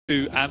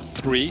2 and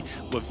 3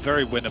 were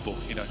very winnable.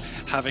 You know,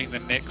 having the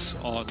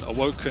Nyx on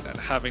Awoken and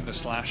having the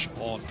Slash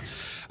on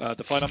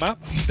the final map,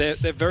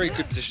 they're very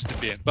good positions to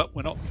be in. But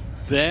we're not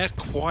there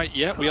quite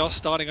yet. We are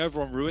starting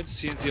over on Ruins,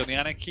 CNZ on the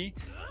Anarchy,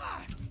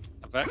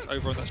 Av3k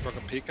over on that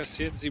Struggle Pika.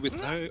 CNZ with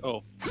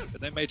no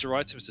major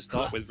items to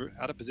start with,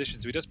 out of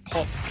position. So he does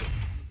pop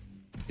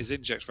his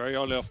inject very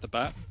early off the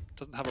bat.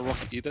 Doesn't have a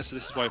rocket either, so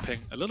this is why we're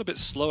playing a little bit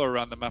slower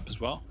around the map as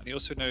well. And he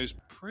also knows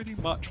pretty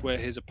much where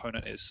his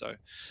opponent is. So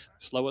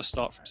slower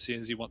start from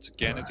CNZ once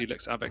again as he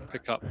lets Av3k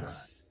pick up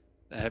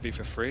the heavy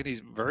for free. And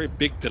he's very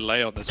big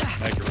delay on this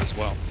Mega as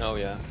well. Oh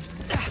yeah.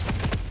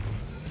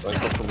 Going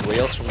from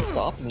rails from the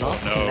top, not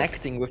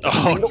connecting with the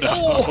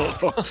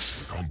no.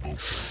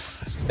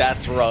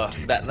 That's rough.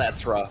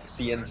 That's rough.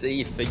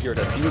 CNZ figured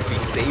that he would be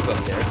safe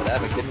up there, but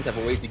Av3k didn't have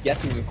a way to get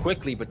to him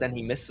quickly, but then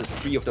he misses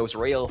 3 of those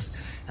rails,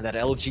 and that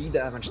LG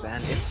damage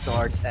then, it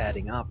starts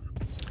adding up.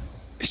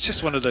 It's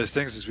just one of those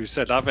things, as we've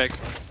said, Av3k,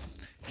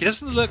 he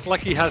doesn't look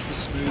like he has the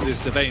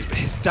smoothest of aims, but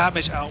his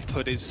damage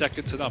output is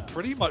second to none,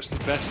 pretty much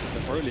the best in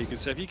the Pro League. And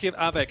so if you give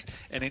Av3k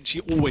an inch, he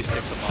always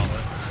takes a mark.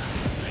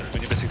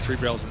 When you're missing 3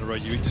 rails in a row,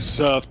 you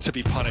deserve to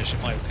be punished,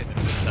 in my opinion,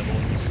 at this level.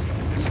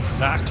 That's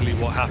exactly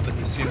what happened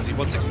to CNZ.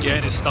 Once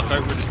again, is stuck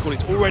over in this corner.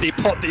 He's already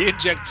popped the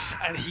inject,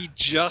 and he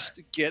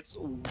just gets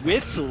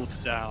whittled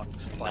down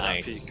by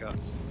that Pika.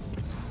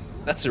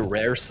 That's a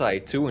rare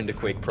sight too in the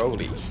Quake Pro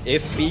League.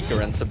 If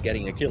Pika ends up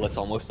getting a kill, it's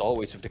almost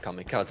always with the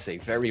Kamikaze.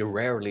 Very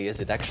rarely is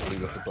it actually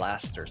with the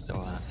Blaster.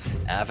 So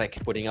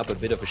Av3k putting up a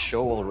bit of a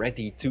show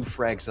already. 2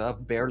 frags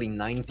up, barely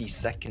 90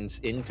 seconds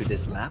into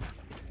this map.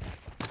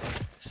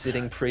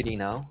 Sitting pretty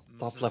now,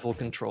 top level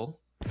control.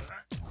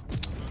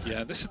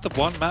 Yeah, this is the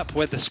one map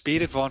where the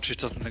speed advantage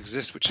doesn't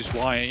exist, which is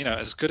why, you know,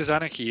 as good as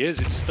Anarchy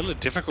is, it's still a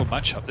difficult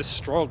matchup. This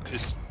Strong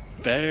is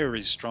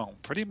very strong,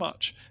 pretty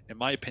much, in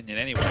my opinion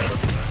anyway.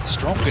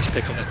 Strongest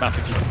pick on this map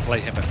if you can play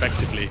him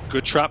effectively.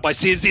 Good trap by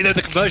CNZ, though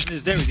the conversion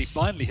is there as he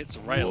finally hits a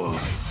rail.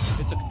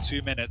 It took him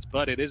 2 minutes,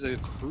 but it is a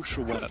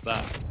crucial one at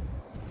that.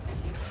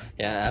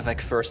 Yeah,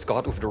 Av3k first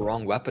got with the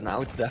wrong weapon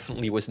out,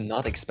 definitely was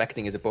not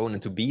expecting his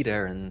opponent to be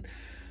there, and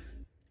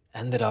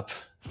ended up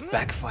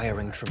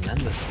backfiring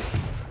tremendously.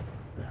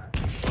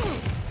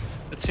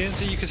 At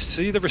CNZ, you can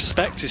see the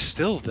respect is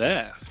still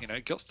there. You know,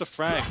 gets the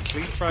frag,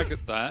 clean frag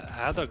at that,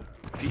 had a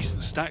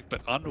decent stack,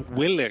 but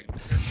unwilling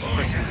to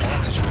press his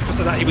advantage. Because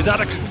of that, he was out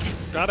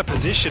of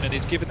position, and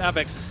he's given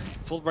Av3k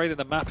full raid in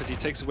the map as he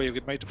takes away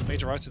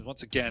major items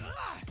once again.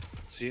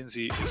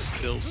 CNZ is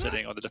still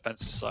sitting on the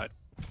defensive side.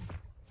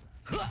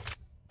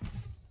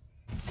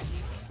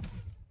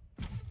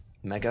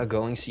 Mega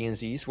going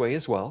CNZ's way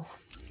as well.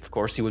 Of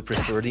course, he would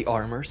prefer the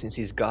armor since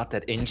he's got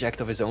that inject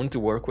of his own to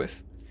work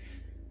with.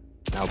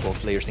 Now both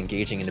players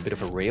engaging in a bit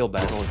of a rail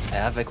battle. It's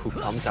Av3k who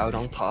comes out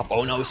on top.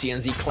 Oh no,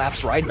 CNZ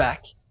claps right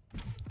back.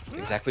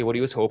 Exactly what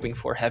he was hoping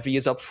for. Heavy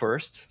is up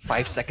first.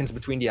 5 seconds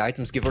between the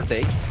items, give or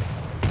take.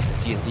 And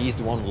CNZ is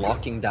the one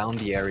locking down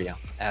the area.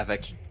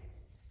 Av3k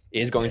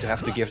is going to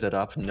have to give that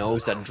up.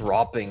 Knows that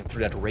dropping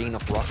through that rain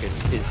of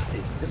rockets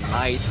is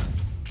demise.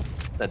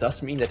 That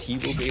does mean that he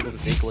will be able to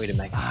take away the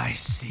Mega. I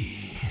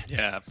see.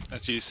 Yeah,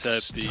 as you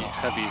said, the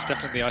heavy is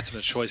definitely the item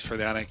of choice for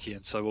the Anarchy,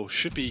 and so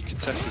should be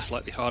contested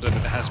slightly harder than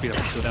it has been up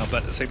until now,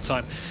 but at the same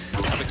time,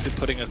 Av3k's been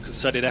putting a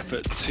concerted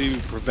effort to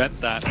prevent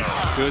that.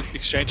 Good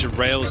exchange of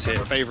rails here,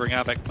 favouring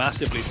Av3k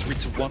massively,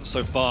 3-1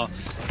 so far.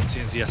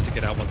 CNZ has to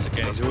get out once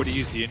again. He's already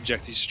used the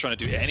inject, he's just trying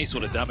to do any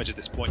sort of damage at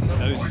this point. He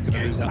knows he's going to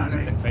lose out on this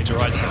next major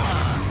item.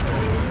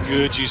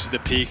 Good use of the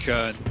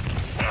Pika, and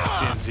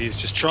CNZ is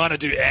just trying to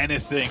do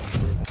anything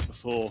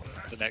before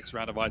the next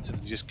round of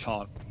items. He just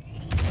can't.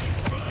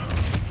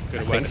 I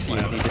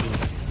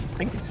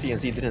think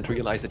CNZ didn't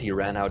realize that he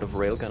ran out of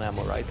railgun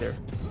ammo right there.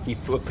 He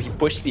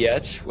pushed the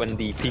edge when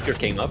the Peaker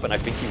came up, and I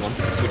think he wanted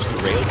to switch to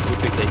rail to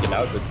quickly take it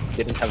out, but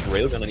didn't have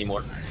railgun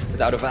anymore. He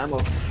was out of ammo.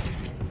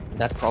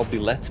 That probably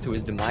led to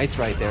his demise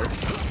right there.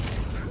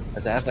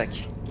 As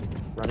Av3k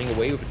running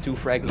away with a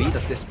 2-frag lead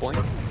at this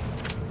point.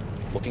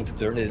 Looking to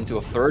turn it into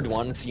a 3rd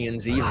one.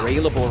 CNZ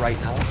railable right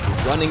now.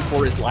 Running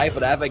for his life,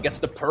 but Av3k gets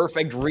the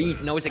perfect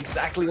read. Knows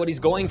exactly what he's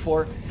going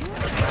for.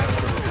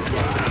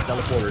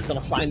 Teleporter is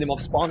gonna find him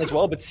off spawn as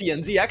well, but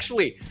CNZ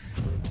actually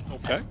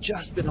has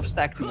just enough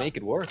stack to make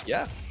it work.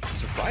 Yeah,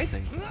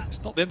 surprising.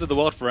 It's not the end of the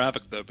world for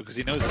Av3k though, because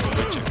he knows it's a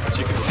legend. But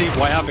you can see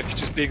why Av3k is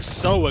just being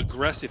so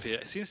aggressive here.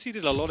 CNZ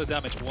did a lot of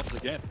damage once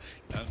again.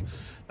 You know,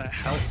 that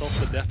health off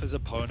the death his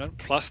opponent,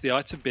 plus the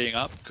item being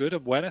up. Good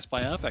awareness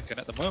by Av3k, and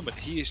at the moment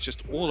he is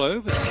just all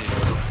over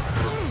CNZ.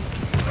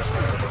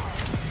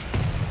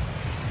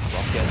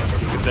 Rockets.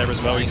 He was there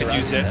as well, you can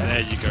use it.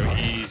 There you go,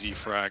 easy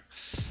frag.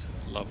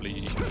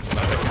 Lovely.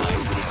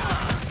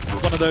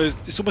 One of those,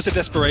 it's almost a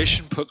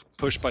desperation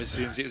push by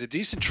CNZ. It was a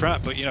decent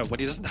trap, but you know, when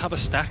he doesn't have a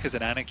stack as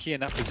an Anarchy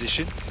in that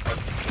position,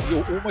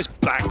 you're almost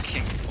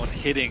banking on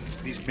hitting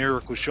these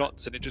miracle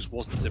shots, and it just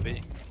wasn't to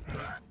be.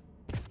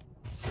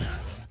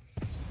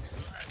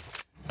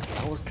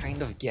 Now we're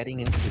kind of getting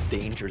into the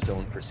danger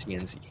zone for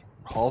CNZ.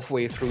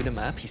 halfway through the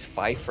map, he's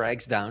 5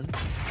 frags down,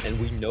 and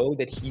we know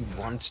that he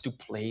wants to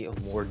play a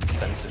more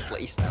defensive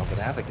playstyle, but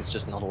Av3k is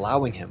just not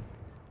allowing him.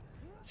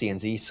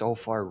 CNZ so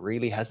far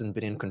really hasn't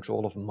been in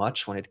control of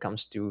much when it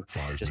comes to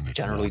just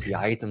generally the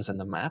items and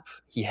the map.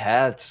 He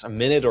had a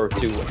minute or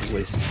two when he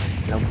was,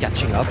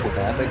 catching up with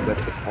Av3k, but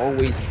it's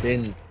always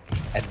been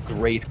at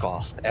great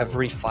cost.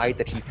 Every fight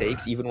that he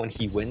takes, even when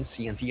he wins,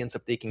 CNZ ends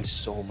up taking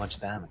so much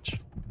damage.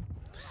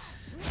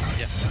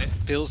 Yeah, and it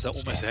feels that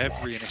almost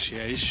every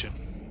initiation,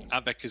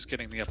 Av3k is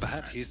getting the upper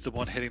hand. He's the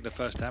one hitting the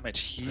first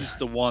damage. He's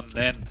the one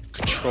then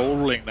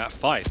controlling that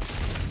fight.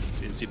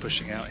 CNZ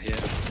pushing out here.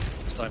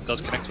 This time does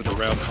connect with the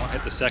rail, can't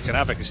hit the second.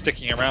 Av3k is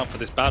sticking around for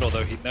this battle,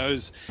 though he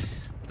knows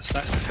the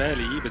stats are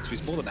fairly even, so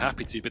he's more than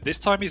happy to. But this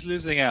time he's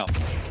losing out.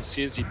 And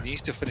CNZ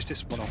needs to finish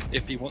this one off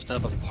if he wants to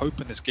have a hope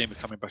in this game of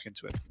coming back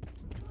into it.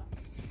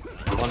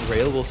 One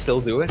rail will still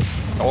do it.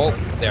 Oh,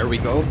 there we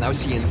go. Now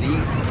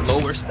CNZ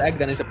lower stack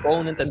than his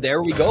opponent, and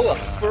there we go. A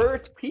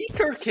third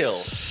peeker kill.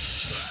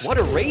 What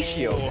a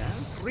ratio, man.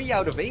 3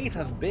 out of 8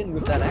 have been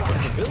with that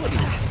active ability.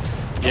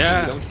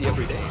 Yeah. You don't see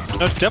every day.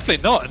 No, definitely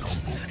not.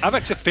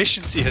 Av3k's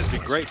efficiency has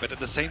been great, but at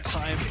the same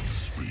time,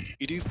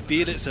 you do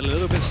feel it's a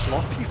little bit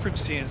sloppy from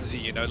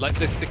CNZ, like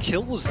the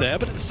kill was there,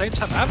 but at the same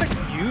time,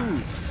 Av3k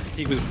knew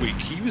he was weak.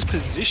 He was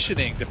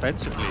positioning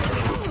defensively, and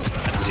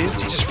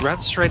CNZ just ran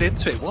straight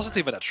into it. It wasn't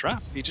even a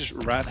trap. He just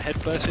ran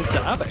headfirst into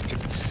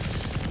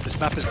Av3k. This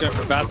map is going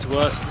from bad to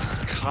worse. This is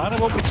kind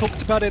of what we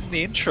talked about in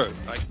the intro.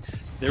 Like,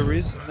 there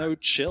is no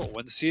chill.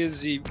 When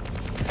CNZ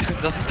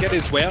doesn't get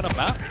his way on a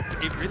map,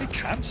 it really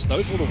can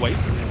snowball away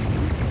from him.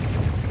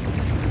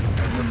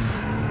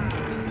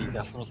 CNZ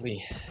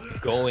definitely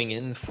going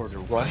in for the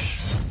rush.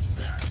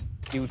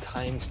 A few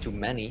times too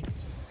many.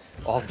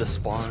 Off the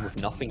spawn with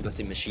nothing but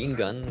the machine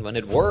gun. When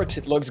it works,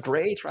 it looks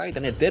great, right?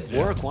 And it did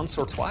work once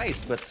or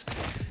twice, but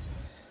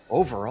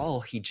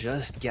overall, he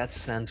just gets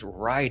sent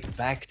right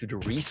back to the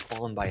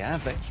respawn by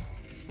Av3k.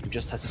 He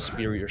just has a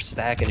superior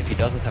stack, and if he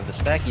doesn't have the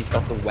stack, he's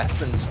got the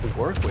weapons to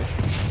work with.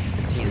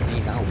 And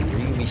CNZ now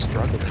really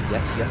struggling.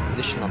 Yes, he has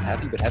position on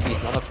Heavy, but Heavy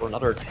is not up for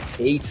another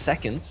 8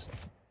 seconds.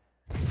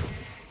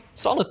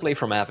 Solid play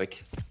from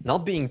Av3k.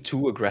 Not being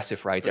too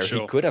aggressive right there.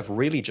 He could have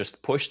really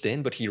just pushed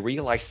in, but he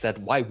realized that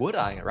why would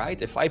I, right?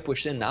 If I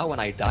push in now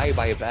and I die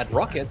by a bad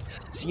rocket,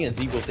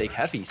 CNZ will take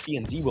Heavy.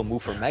 CNZ will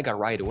move for Mega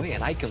right away,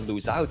 and I can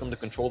lose out on the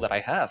control that I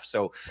have.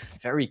 So,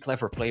 very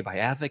clever play by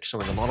Av3k,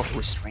 showing a lot of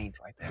restraint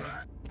right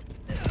there.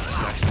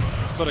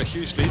 He's got a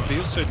huge lead, but he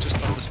also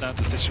just understands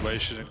the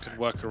situation and can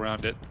work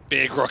around it.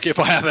 Big rocket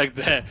by Av3k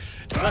there.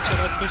 It's actually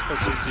a nice push by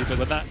CNZ, but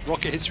when that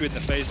rocket hits you in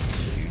the face,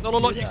 not a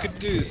lot you can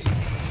do.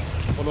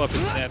 Follow up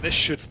in there. This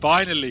should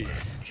finally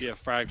be a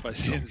frag by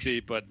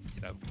CNZ, but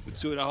with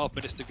 2.5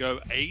 minutes to go,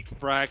 8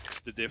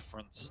 frags the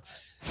difference.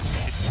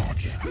 It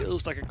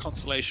feels like a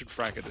consolation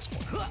frag at this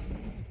point.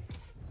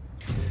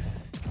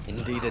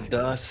 Indeed it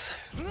does.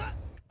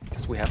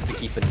 Because we have to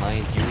keep in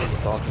mind, you were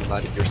talking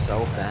about it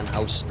yourself, Dan,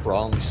 how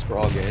strong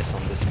Strog is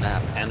on this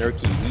map.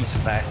 Anarchy, he's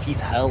fast, he's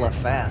hella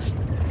fast.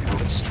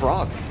 But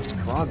Strog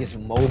is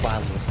mobile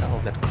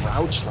himself. That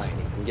crouch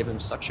sliding can give him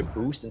such a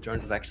boost in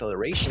terms of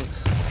acceleration.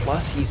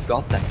 Plus, he's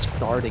got that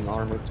starting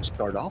armor to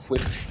start off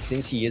with,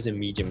 since he is a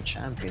medium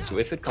champion. So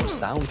if it comes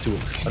down to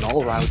an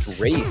all-round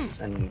race,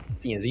 and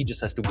CNZ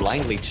just has to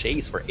blindly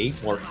chase for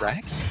 8 more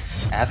frags,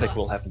 Av3k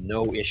will have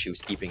no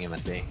issues keeping him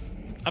at bay.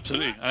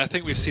 Absolutely, and I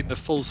think we've seen the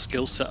full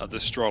skill set of the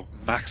Strog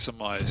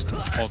maximized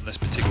on this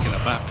particular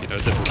map.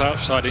 The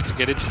crouch sliding to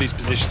get into these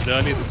positions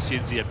earlier than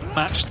CNZ had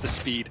matched the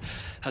speed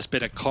has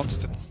been a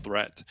constant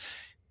threat.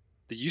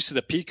 The use of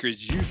the peeker,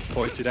 as you've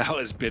pointed out,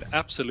 has been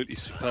absolutely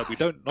superb. We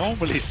don't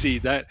normally see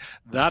that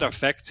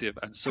effective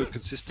and so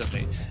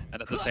consistently,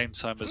 and at the same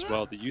time as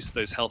well, the use of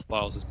those health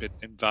vials has been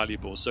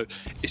invaluable. So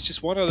it's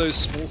just one of those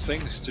small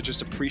things to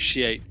just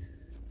appreciate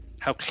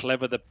how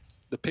clever the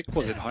pick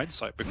was in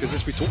hindsight, because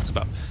as we talked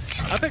about,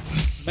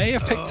 Av3k may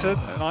have picked an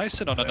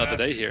Ison on another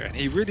day here, and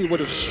he really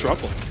would have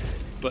struggled.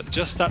 But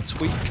just that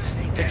tweak,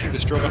 picking the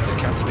Strog up to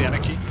counter the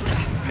Anarchy,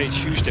 paid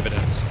huge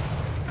dividends.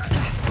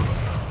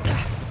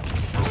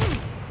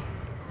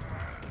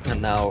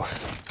 And now,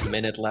 a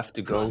minute left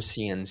to go,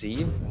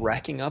 CNZ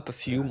racking up a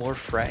few more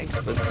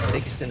frags, but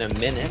 6 in a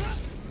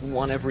minute.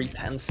 1 every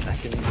 10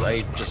 seconds.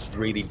 I just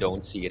really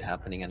don't see it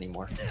happening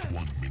anymore.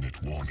 1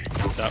 minute warning.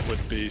 That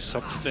would be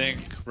something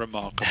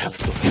remarkable.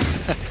 Absolutely.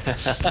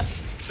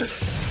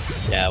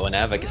 Yeah, when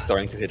Av3k is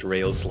starting to hit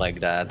rails like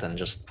that and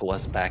just pull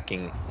us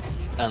backing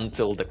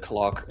until the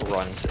clock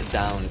runs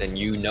down, then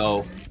you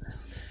know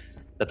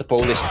that the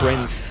Polish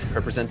Prince,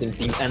 representing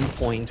Team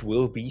Endpoint,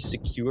 will be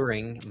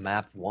securing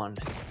map 1.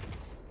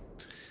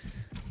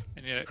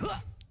 And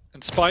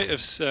in spite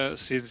of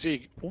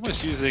CNZ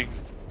almost using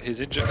his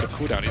injector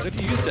cooldown, he's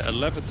only used it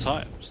 11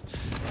 times,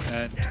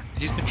 and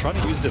he's been trying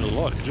to use it a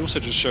lot. It also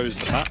just shows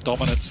the map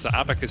dominance that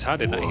Av3k has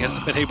had in that he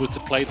hasn't been able to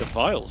play the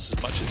vials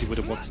as much as he would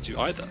have wanted to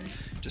either,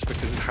 just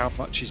because of how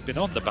much he's been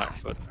on the back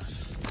foot.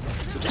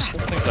 So just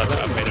small things like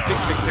that have made a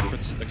big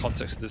difference in the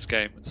context of this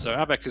game. And so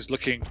Av3k is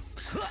looking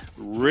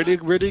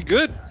really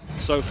good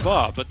so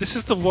far. But this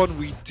is the one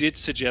we did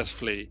suggest,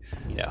 Flea,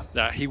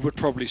 that he would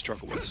probably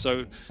struggle with.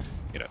 So,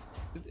 you know,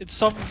 in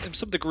some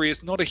degree,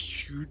 it's not a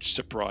huge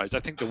surprise. I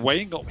think the way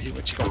he got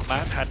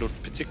manhandled,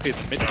 particularly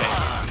in the mid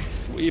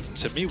game, even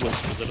to me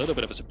was a little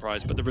bit of a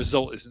surprise. But the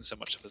result isn't so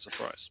much of a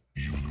surprise.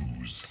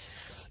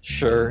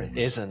 Sure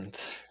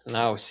isn't.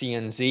 Now,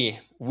 CNZ,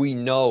 we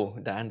know,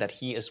 Dan, that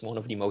he is one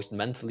of the most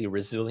mentally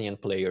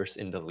resilient players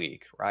in the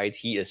league, right?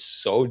 He is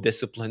so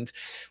disciplined.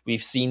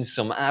 We've seen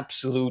some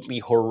absolutely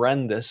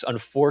horrendous,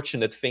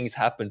 unfortunate things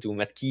happen to him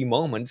at key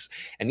moments,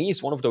 and he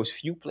is one of those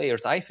few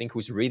players, I think,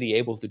 who's really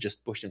able to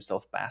just push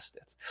himself past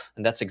it.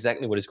 And that's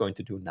exactly what he's going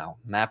to do now.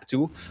 Map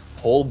 2,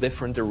 whole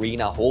different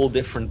arena, whole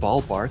different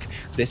ballpark.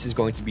 This is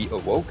going to be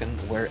Awoken,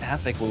 where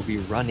Av3k will be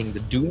running the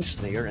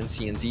Doomslayer, and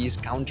CNZ is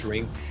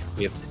countering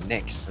with the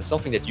Nyx. And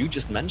something that you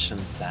just mentioned,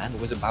 Dan,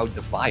 was about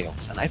the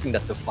vials, and I think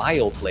that the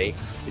vial play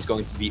is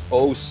going to be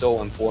oh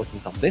so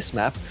important on this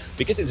map,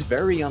 because it's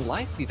very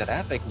unlikely that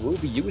Av3k will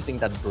be using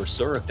that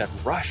berserk, that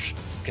rush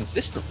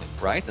consistently,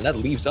 right? And that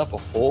leaves up a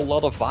whole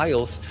lot of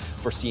vials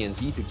for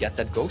CNZ to get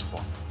that ghost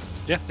one.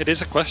 Yeah, it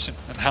is a question,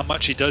 and how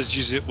much he does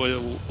use it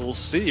we'll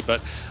see,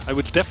 but I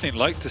would definitely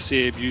like to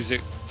see him use it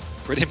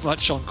pretty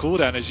much on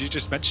cooldown, as you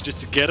just mentioned, just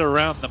to get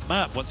around the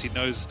map once he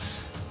knows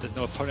there's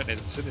no opponent in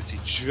his vicinity,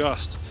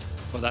 just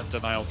for that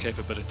denial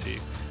capability.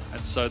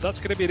 And so that's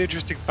going to be an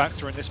interesting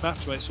factor in this map,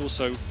 but it's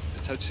also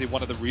potentially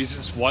one of the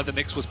reasons why the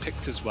Nyx was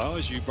picked as well,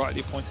 as you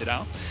rightly pointed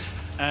out.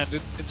 And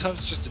in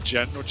terms of just a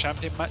general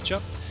champion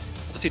matchup,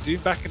 obviously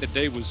Doom back in the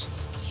day was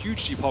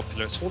hugely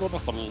popular. It's fallen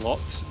off a lot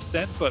since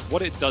then, but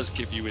what it does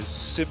give you is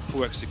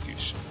simple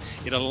execution.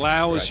 It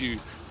allows you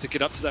to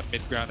get up to that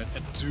mid ground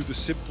and do the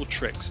simple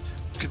tricks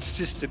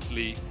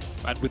consistently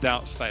and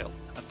without fail.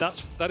 And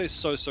that is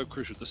so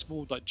crucial. The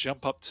small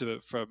jump up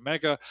from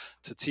Mega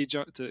to T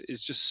jump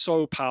is just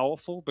so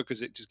powerful,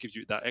 because it just gives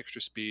you that extra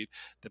speed,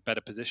 the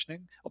better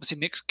positioning. Obviously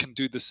Nyx can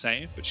do the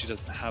same, but she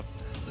doesn't have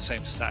the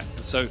same stack.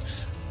 And so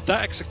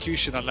that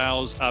execution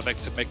allows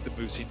Av3k to make the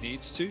moves he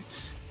needs to.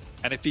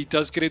 And if he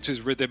does get into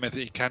his rhythm, if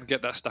he can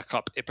get that stack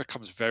up, it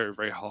becomes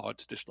very hard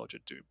to dislodge a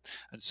Doom.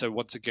 And so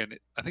once again,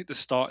 I think the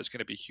start is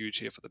going to be huge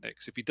here for the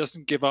Nyx. If he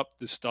doesn't give up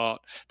the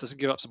start, doesn't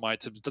give up some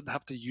items, doesn't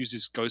have to use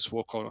his Ghost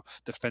Walker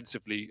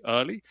defensively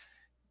early,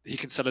 he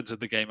can settle into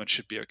the game and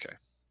should be okay.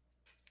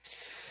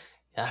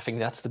 Yeah, I think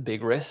that's the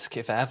big risk.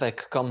 If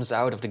Av3k comes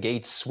out of the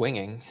gate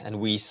swinging, and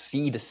we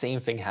see the same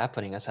thing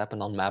happening as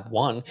happened on map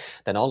 1,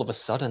 then all of a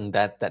sudden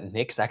that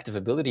Nyx active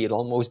ability, it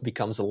almost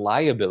becomes a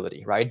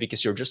liability, right?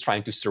 Because you're just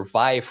trying to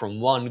survive from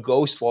one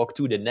ghost walk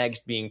to the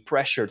next, being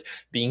pressured,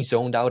 being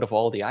zoned out of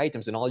all the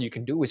items, and all you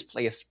can do is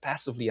play as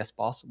passively as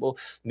possible,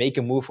 make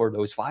a move for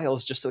those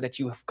vials, just so that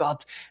you have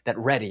got that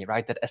ready,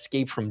 right? That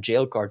escape from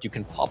jail card, you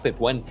can pop it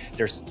when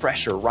there's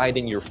pressure right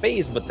in your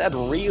face, but that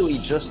really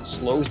just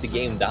slows the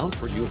game down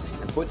for you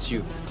and puts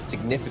you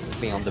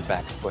significantly on the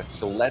back foot.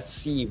 So let's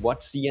see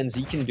what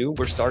CNZ can do.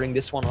 We're starting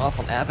this one off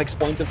on Av3k's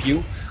point of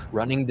view,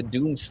 running the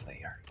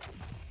Doomslayer.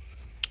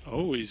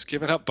 Oh, he's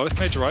given up both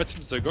major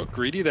items. They got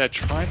greedy there,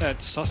 trying to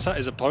suss out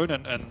his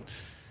opponent. And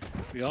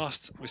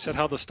we said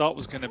how the start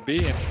was going to be,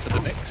 and for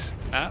the Nyx,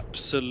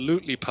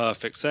 absolutely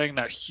perfect. Saying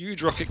that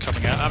huge rocket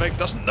coming out. Av3k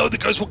doesn't know the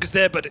Ghost Walk is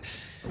there, but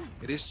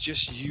it is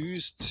just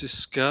used to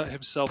skirt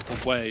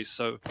himself away.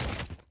 So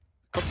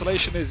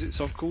consolation is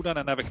it's on cooldown,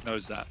 and Av3k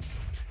knows that.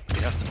 He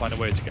has to find a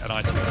way to get an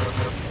item.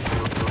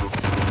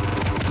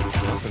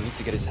 He also needs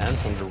to get his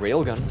hands on the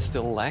railgun,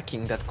 still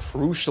lacking that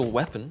crucial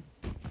weapon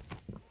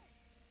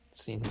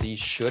CNZ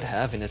should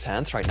have in his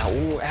hands right now.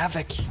 Oh,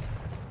 Av3k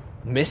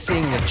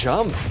missing a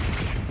jump.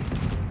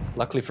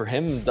 Luckily for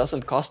him, it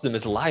doesn't cost him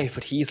his life,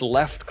 but he's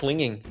left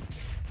clinging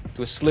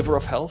to a sliver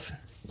of health.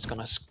 He's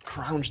gonna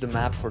scrounge the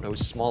map for those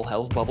small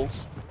health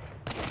bubbles.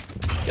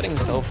 Getting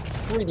himself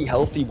pretty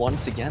healthy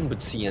once again, but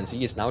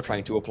CNZ is now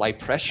trying to apply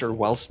pressure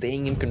while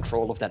staying in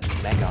control of that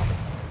Mega.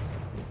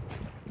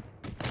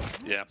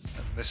 Yeah,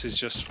 and this is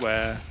just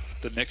where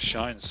the Nyx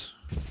shines.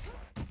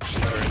 She's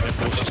very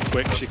nimble, she's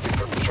quick, she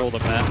can control the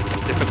map.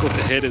 Difficult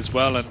to hit as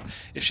well, and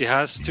if she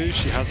has to,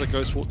 she has a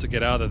Ghost Walk to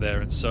get out of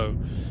there, and so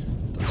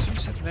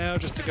sit now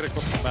just to get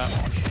across the map.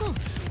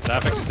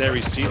 Av3k is there,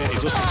 he's seen it,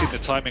 he's also seen the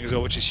timing as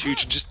well, which is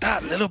huge, and just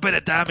that little bit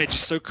of damage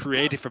is so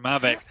creative from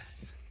Av3k.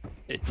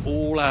 It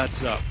all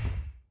adds up.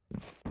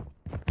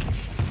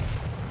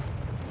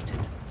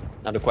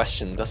 Now the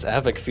question, does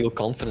Av3k feel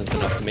confident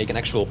enough to make an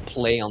actual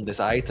play on this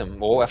item?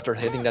 Oh, after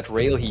hitting that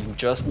rail, he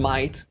just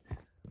might.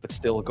 But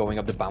still going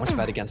up the bounce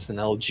pad against an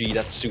LG,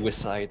 that's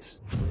suicide.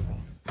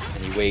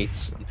 And he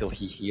waits until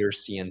he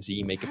hears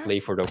CNZ make a play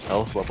for those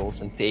health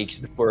bubbles and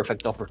takes the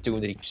perfect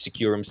opportunity to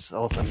secure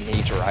himself a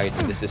major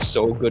item. This is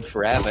so good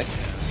for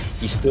Av3k.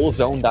 He's still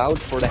zoned out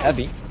for the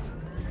heavy.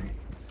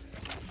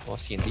 Well,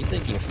 CNZ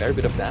taking a fair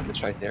bit of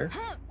damage right there.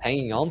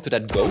 Hanging on to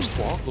that Ghost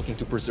Walk, looking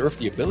to preserve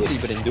the ability,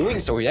 but in doing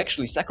so, he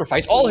actually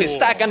sacrificed all his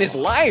stack and his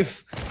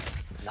life!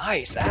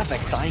 Nice,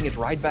 Av3k tying it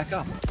right back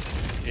up.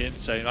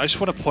 Insane. I just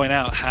want to point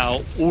out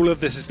how all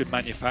of this has been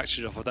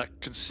manufactured off of that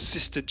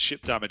consistent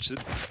chip damage,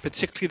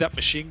 particularly that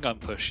machine gun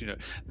push. You know,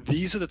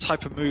 these are the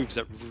type of moves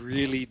that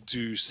really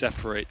do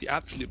separate the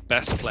absolute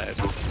best players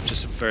from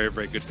just some very,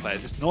 very good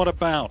players. It's not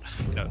about,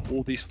 you know,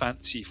 all these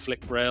fancy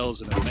flick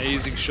rails and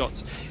amazing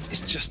shots.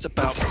 It's just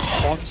about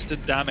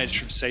constant damage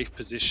from safe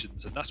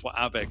positions, and that's what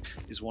Av3k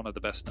is one of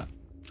the best at.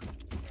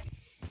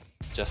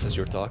 Just as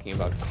you're talking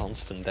about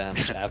constant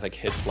damage, Av3k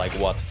hits like,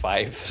 what,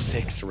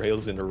 5-6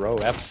 rails in a row.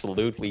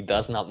 Absolutely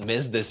does not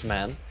miss this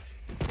man.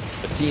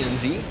 But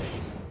CNZ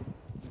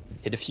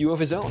hit a few of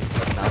his own.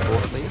 But now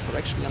both players are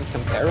actually on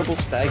comparable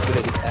stacks, but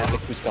it is Av3k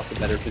who's got the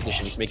better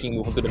position. He's making a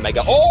move onto the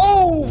Mega.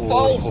 Oh!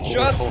 Falls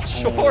just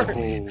short!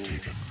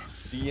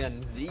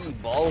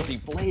 CNZ,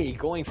 ballsy play,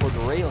 going for the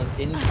rail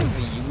and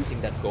instantly using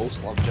that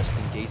Ghost Lock just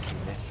in case he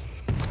missed.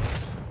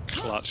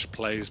 Clutch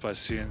plays by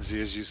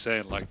CNZ, as you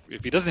say. Like,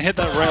 if he doesn't hit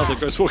that rail, the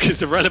Ghost Walk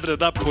is irrelevant at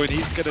that point.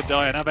 He's going to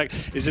die, and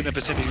Av3k is in the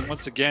vicinity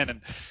once again.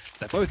 And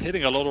they're both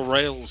hitting a lot of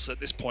rails at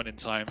this point in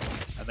time,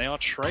 and they are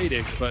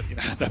trading, but you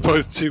know they're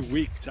both too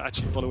weak to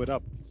actually follow it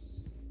up.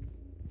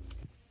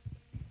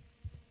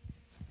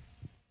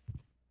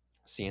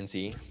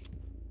 CNZ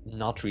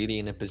not really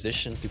in a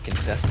position to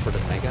contest for the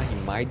Mega. He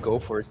might go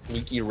for a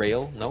sneaky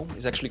rail. No,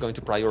 he's actually going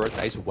to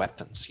prioritize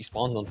weapons. He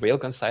spawned on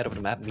railgun side of the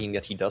map, meaning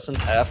that he doesn't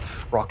have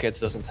rockets,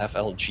 doesn't have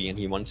LG, and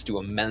he wants to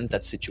amend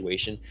that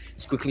situation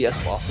as quickly as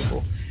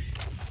possible.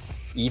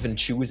 Even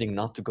choosing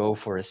not to go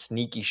for a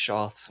sneaky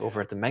shot over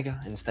at the Mega,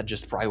 instead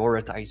just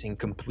prioritizing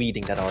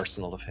completing that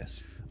arsenal of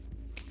his.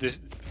 This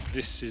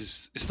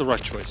is the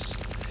right choice.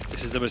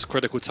 This is the most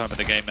critical time in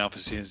the game now for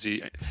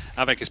CNZ.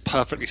 Av3k is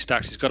perfectly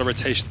stacked. He's got a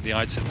rotation in the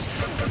items.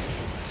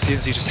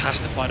 CNZ just has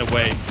to find a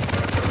way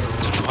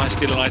to try and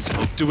steal an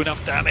item or do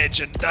enough damage,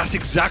 and that's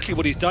exactly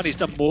what he's done. He's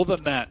done more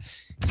than that.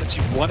 He's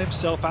actually won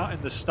himself out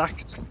in the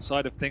stack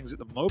side of things at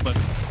the moment.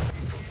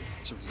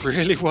 It's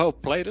really well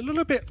played. A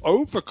little bit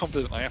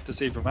overconfident, I have to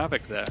say, from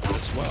Av3k there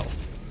as well.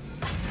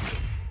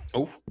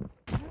 Oh.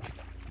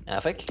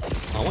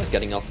 Av3k almost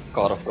getting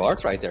caught off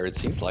guard right there, it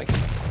seemed like.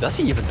 Does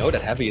he even know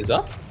that Heavy is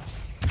up?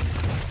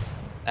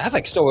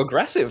 Av3k so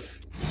aggressive.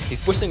 He's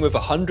pushing with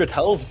 100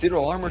 health,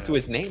 0 armor to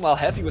his name, while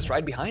Heavy was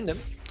right behind him.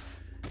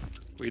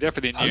 We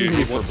definitely knew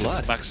he wanted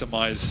to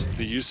maximize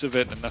the use of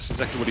it, and that's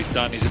exactly what he's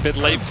done. He's a bit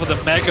late for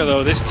the Mega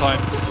though this time.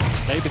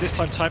 So maybe this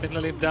time timing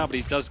let him down, but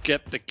he does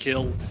get the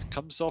kill.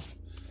 Comes off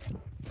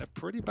a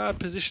pretty bad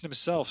position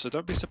himself, so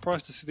don't be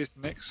surprised to see this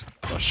next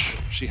push.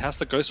 She has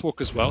the Ghost Walk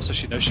as well, so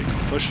she knows she can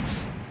push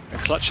and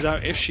clutch it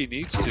out if she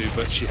needs to,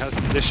 but she has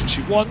the position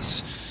she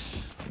wants.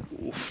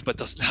 Oof, but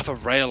doesn't have a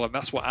rail, and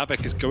that's what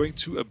Av3k is going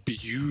to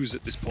abuse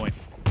at this point.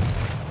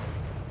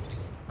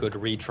 Good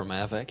read from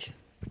Av3k.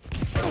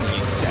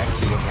 Knowing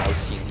exactly what route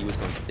CNZ was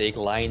going to take,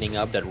 lining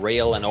up that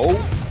rail, and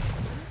oh!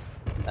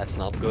 That's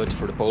not good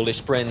for the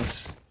Polish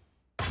Prince.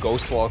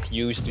 Ghostwalk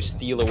used to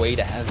steal away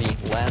the Heavy,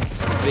 lands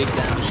big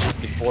damage just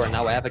before, and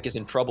now Av3k is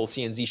in trouble.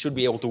 CNZ should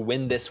be able to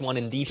win this one,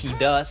 indeed he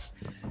does.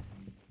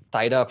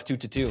 Tied up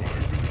 2-2.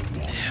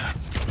 Yeah.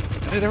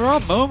 There are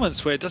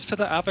moments where it does feel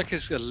that Av3k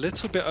is a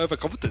little bit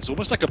overconfident. It's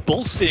almost like a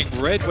bull seeing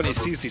red when he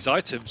sees these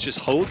items, just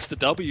holds the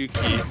W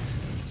key.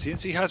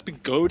 CNZ has been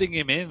goading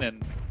him in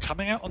and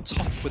coming out on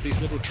top with these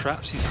little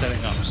traps he's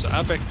setting up. So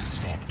Av3k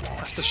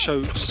has to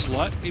show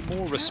slightly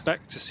more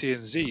respect to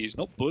CNZ. He's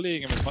not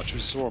bullying him as much as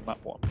we saw on map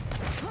 1.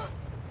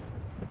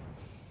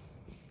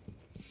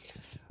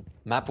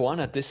 Map 1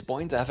 at this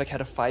point, Av3k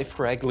had a 5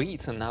 frag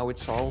lead, and now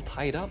it's all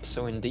tied up,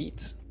 so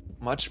indeed,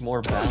 much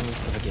more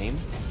balanced of a game.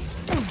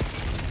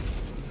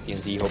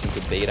 CNZ hoping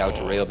to bait out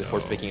the rail before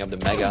picking up the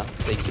Mega.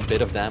 Takes a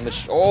bit of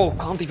damage. Oh,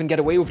 can't even get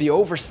away with the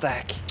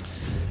overstack.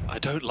 I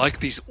don't like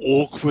these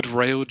awkward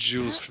rail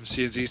duels from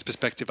CNZ's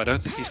perspective. I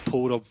don't think he's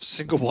pulled a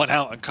single one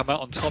out and come out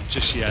on top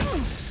just yet.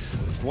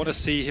 I want to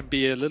see him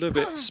be a little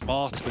bit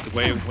smarter with the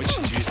way in which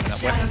he's using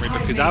that weaponry,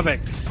 because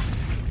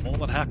Av3k more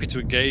than happy to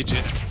engage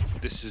it.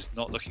 This is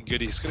not looking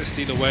good. He's going to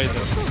steal away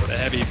the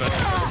Heavy, but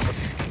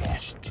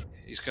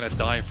he's going to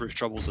die for his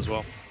troubles as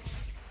well.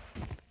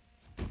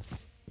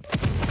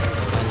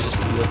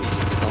 Just to do at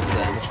least some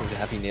damage with the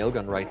Heavy nail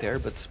gun right there,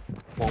 but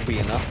won't be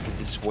enough to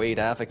dissuade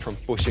Av3k from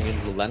pushing in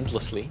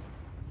relentlessly.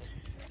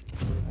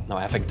 Now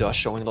Av3k does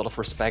show a lot of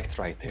respect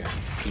right there.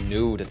 He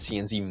knew that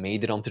CNZ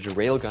made it onto the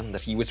railgun,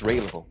 that he was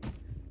railable.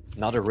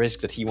 Not a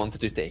risk that he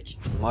wanted to take.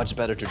 Much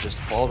better to just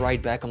fall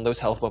right back on those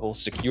health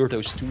bubbles, secure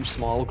those 2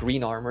 small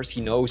green armors. He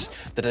knows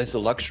that is a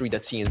luxury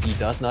that CNZ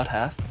does not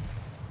have.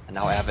 And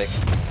now Av3k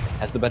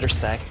has the better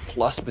stack,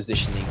 plus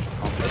positioning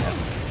onto the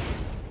Heavy.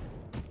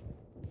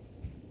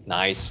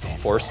 Nice.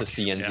 Forces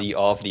CNZ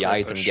off the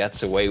item,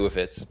 gets away with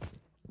it.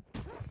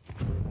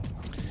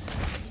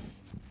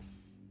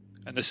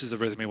 And this is the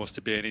rhythm he wants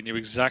to be in. He knew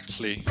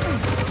exactly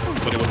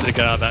what he wanted to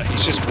get out of that. He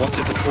just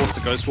wanted to force the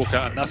Ghost Walk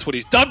out, and that's what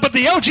he's done. But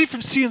the LG from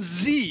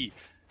CNZ!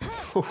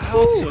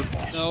 Out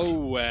of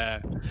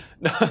nowhere.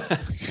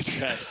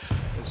 Okay,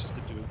 let's just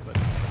do it.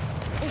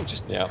 Oh,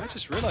 I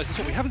just realized as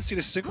well, we haven't seen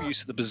a single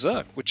use of the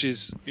Berserk, which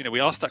is, you know, we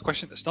asked that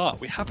question at the start.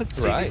 We haven't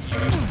seen it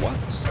used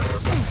once.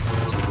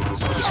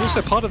 So it's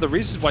also part of the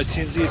reasons why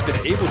CNZ has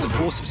been able to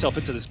force himself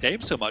into this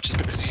game so much, is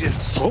because he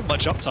has so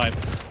much uptime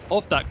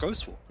of that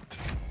Ghost Walk.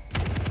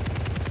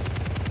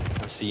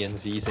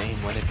 CNZ's aim,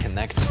 when it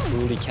connects,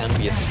 truly can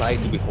be a sight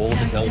to behold.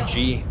 This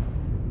LG,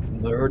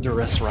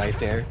 murderous right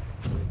there.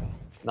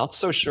 Not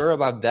so sure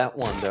about that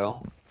one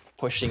though.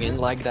 Pushing in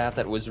like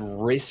that was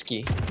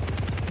risky.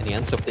 And he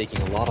ends up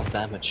taking a lot of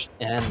damage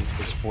and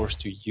is forced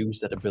to use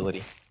that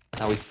ability.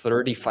 Now he's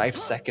 35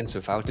 seconds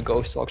without the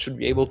Ghost Walk, should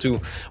be able to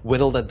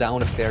whittle that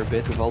down a fair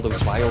bit with all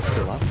those vials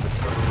still up,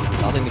 but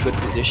not in a good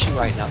position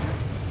right now.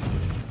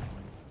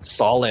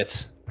 Solid.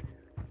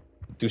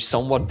 To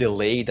somewhat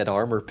delay that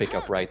armor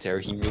pickup right there.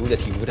 He knew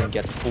that he wouldn't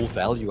get full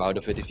value out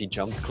of it if he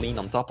jumped clean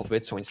on top of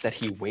it, so instead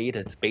he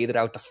waited, baited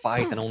out the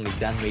fight, and only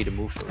then made a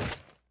move for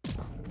it.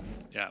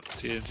 Yeah,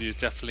 CNZ is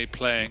definitely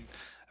playing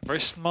a very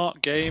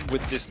smart game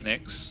with this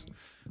Nyx.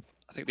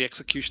 I think the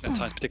execution at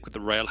times, particularly with the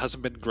rail,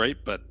 hasn't been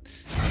great, but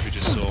as we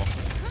just saw,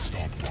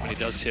 when he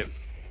does hit,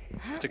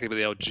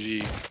 particularly with the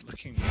LG,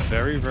 looking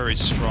very, very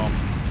strong.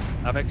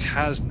 Av3k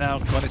has now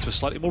gone into a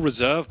slightly more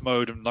reserve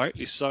mode, and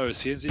rightly so.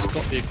 CNZ's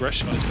got the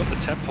aggression on, he's got the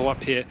tempo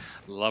up here,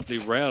 lovely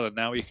rail, and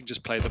now he can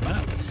just play the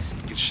map.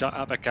 He can shut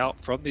Av3k out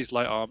from these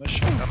light armor,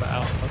 shut Av3k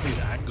out from these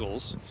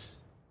angles.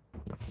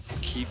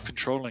 Keep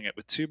controlling it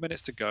with 2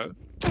 minutes to go.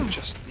 He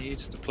just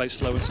needs to play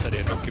slow and steady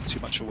and not give too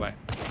much away.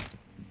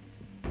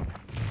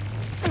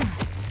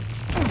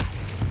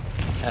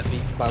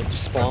 Heavy about to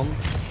spawn.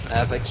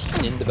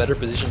 Av3k in the better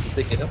position to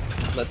pick it up.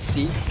 Let's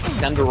see.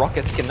 Can the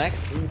rockets connect?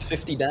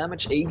 50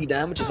 damage, 80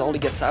 damage is all he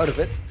gets out of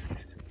it.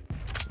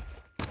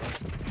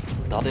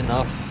 Not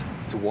enough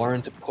to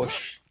warrant a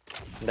push.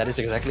 And that is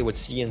exactly what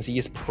CNZ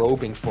is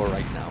probing for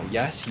right now.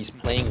 Yes, he's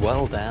playing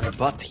well then,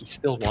 but he's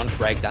still one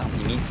frag down.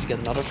 He needs to get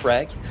another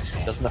frag.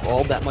 Doesn't have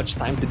all that much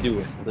time to do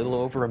it. A little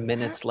over a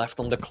minute left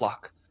on the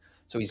clock.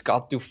 So he's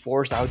got to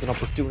force out an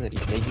opportunity.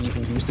 Maybe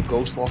even use the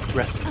Ghost Walk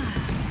aggressively.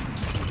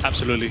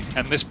 Absolutely,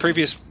 and this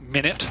previous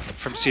minute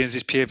from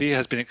CNZ's POV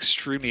has been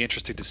extremely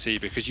interesting to see,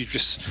 because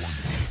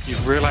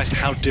you've realized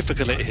how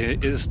difficult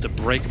it is to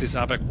break this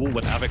Av3k wall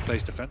when Av3k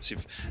plays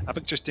defensive.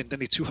 Av3k just did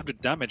nearly 200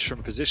 damage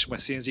from a position where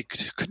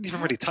CNZ couldn't even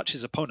really touch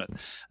his opponent,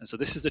 and so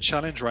this is the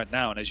challenge right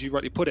now. And as you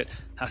rightly put it,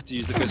 has to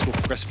use the Ghost Walk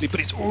aggressively,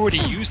 but he's already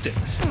used it,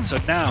 and so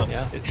now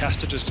it has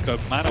to just go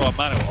mano a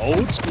mano,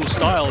 old school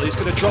style. He's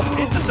going to drop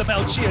into some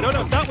LG. I don't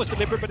know if that was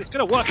deliberate, but it's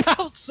going to work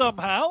out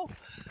somehow.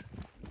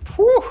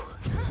 Whew.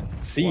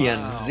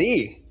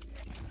 CNZ. Wow.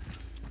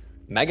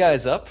 Mega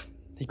is up.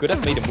 He could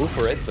have made a move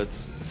for it,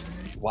 but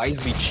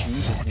wisely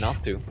chooses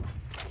not to.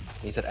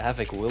 He said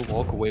Av3k will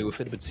walk away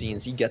with it, but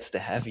CNZ gets the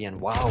heavy, and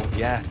wow,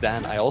 yeah,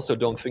 Dan, I also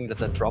don't think that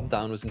that drop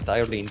down was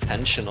entirely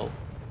intentional.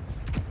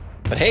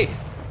 But hey,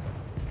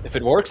 if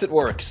it works, it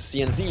works.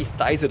 CNZ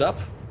ties it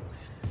up.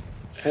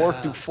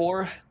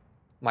 4-4.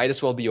 Might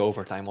as well be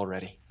overtime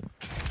already.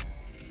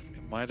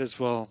 Might as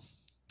well.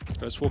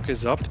 Ghost Walk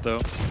is up though,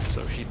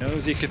 so he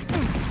knows he can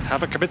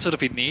have a commitment if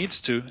he needs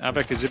to.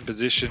 Av3k is in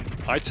position.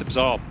 Items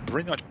are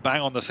pretty much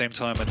bang on the same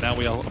time, and now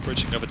we are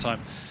approaching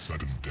overtime.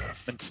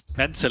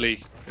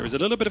 Mentally, there is a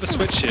little bit of a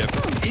switch here.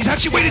 He's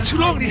actually waited too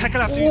long. He's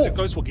gonna have to use the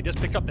Ghost Walk. He does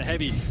pick up the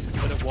heavy,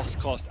 but at what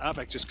cost?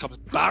 Av3k just comes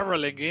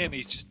barreling in.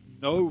 He's just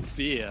no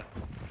fear.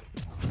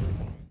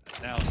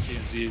 Now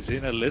CNZ is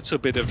in a little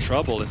bit of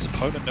trouble. His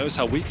opponent knows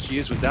how weak he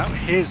is. Without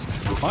his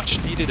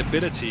much needed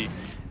ability,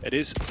 it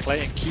is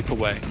playing keep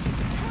away.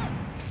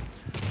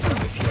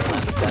 If he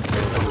landed that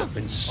there, that would have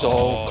been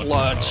so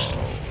clutch.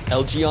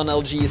 No. LG on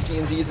LG,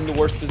 CNZ is in the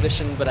worst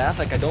position, but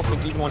Av3k I don't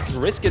think even wants to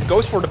risk it.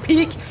 Goes for the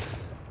peak.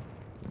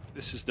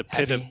 This is the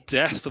pit of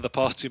death for the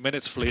past 2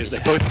 minutes, Flea, as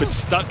they've both been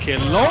stuck here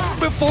long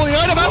before the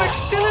item. Av3k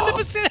still in the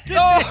vicinity.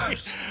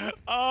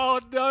 Oh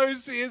no,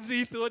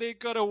 CNZ thought he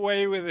got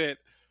away with it.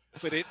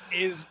 But it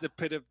is the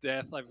pit of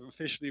death. I've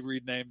officially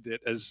renamed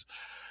it, as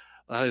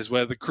that is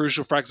where the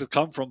crucial frags have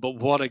come from. But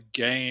what a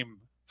game,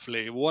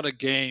 Flea, what a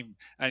game.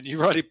 And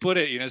you already put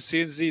it, you know,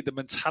 CNZ, the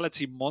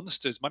mentality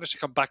monsters, managed to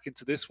come back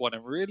into this one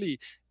and really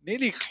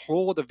nearly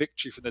claw the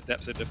victory from the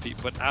depths of defeat.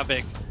 But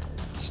Av3k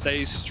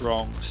stays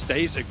strong,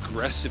 stays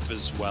aggressive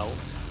as well,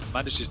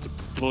 manages to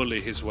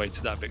bully his way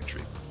to that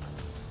victory.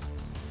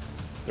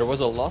 There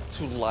was a lot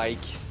to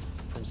like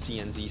from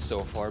CNZ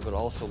so far, but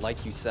also,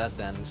 like you said,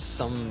 then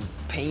some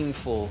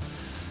painful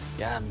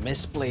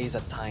misplays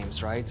at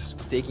times, right?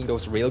 Taking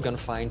those railgun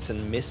finds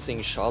and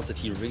missing shots that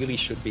he really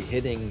should be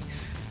hitting.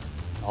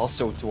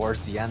 Also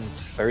towards the end,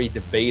 very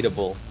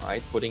debatable,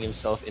 right? Putting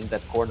himself in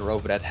that corner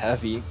over that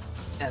heavy,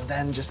 and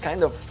then just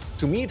kind of,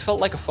 to me, it felt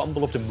like a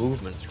fumble of the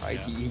movement, right?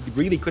 Yeah. He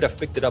really could have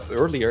picked it up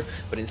earlier,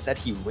 but instead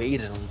he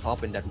waited on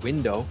top in that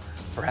window,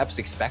 perhaps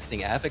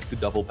expecting Av3k to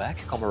double back,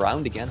 come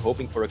around again,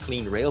 hoping for a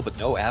clean rail, but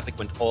no, Av3k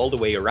went all the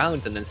way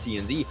around, and then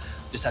CNZ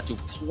just had to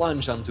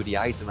plunge onto the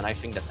item, and I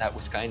think that that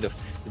was kind of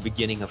the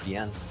beginning of the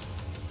end.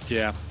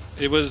 Yeah.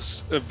 It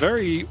was a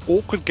very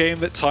awkward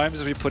game at times,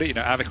 as we put it. You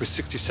know, Av3k was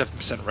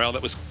 67% rail.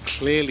 That was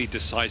clearly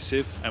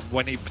decisive. And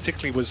when he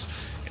particularly was,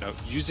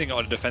 using it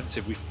on a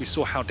defensive, we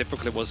saw how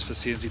difficult it was for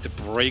CNZ to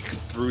break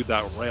through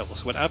that rail.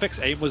 So when Av3k's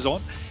aim was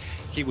on,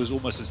 he was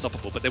almost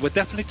unstoppable. But there were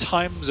definitely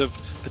times of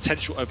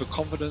potential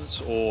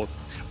overconfidence or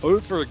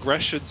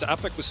over-aggression. So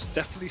Av3k was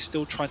definitely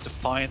still trying to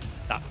find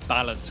that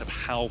balance of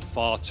how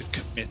far to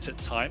commit at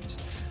times.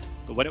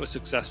 But when it was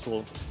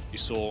successful, you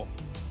saw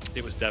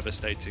it was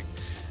devastating.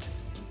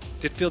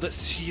 Did feel that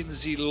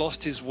CNZ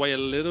lost his way a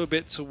little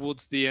bit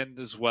towards the end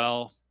as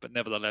well. But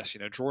nevertheless,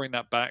 drawing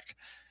that back,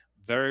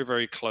 very,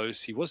 very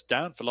close. He was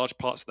down for large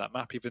parts of that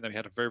map, even though he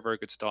had a very, very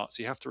good start.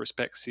 So you have to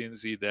respect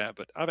CNZ there.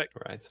 But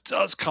Av3k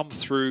does come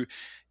through,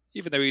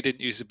 even though he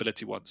didn't use his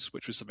ability once,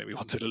 which was something we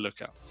wanted to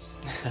look at.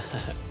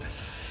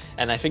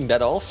 And I think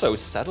that also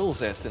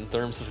settles it in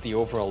terms of the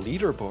overall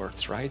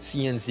leaderboards, right?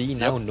 CNZ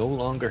now no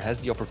longer has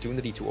the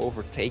opportunity to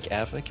overtake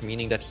Av3k,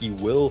 meaning that he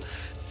will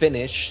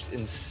finish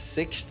in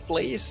 6th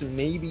place,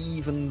 maybe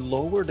even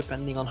lower,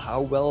 depending on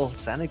how well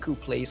Saniku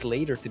plays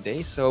later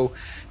today. So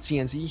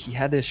CNZ, he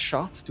had a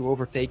shot to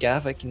overtake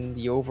Av3k in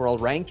the overall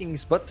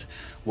rankings, but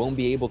won't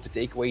be able to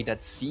take away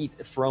that seat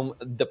from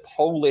the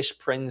Polish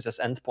prince, as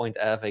endpoint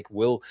Av3k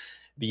will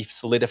be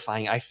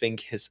solidifying, I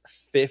think, his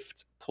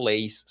 5th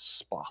place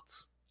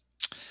spot.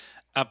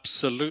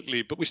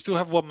 Absolutely, but we still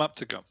have one map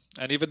to go.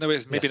 And even though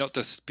it's maybe not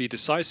to be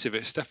decisive,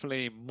 it's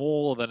definitely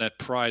more than a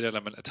pride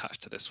element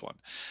attached to this one.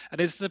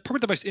 And it's probably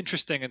the most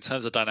interesting in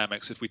terms of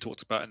dynamics, as we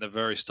talked about in the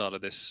very start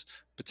of this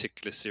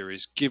particular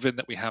series, given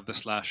that we have the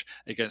Slash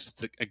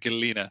against a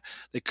Galena.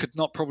 They could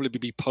not probably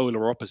be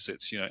polar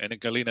opposites, in a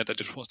Galena that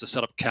just wants to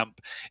set up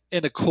camp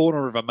in a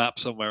corner of a map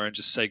somewhere and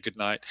just say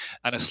goodnight,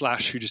 and a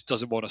Slash who just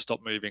doesn't want to stop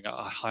moving at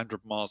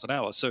 100 miles an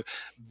hour. So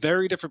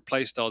very different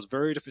play styles,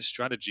 very different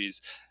strategies.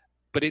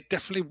 But it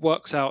definitely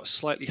works out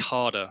slightly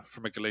harder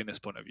from a Galena's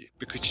point of view,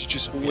 because you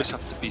just always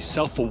have to be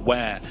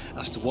self-aware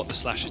as to what the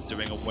Slash is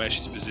doing and where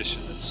she's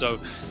positioned. And so,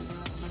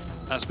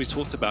 as we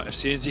talked about, if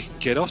CNZ can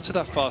get off to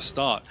that fast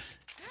start,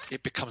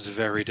 it becomes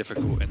very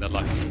difficult in the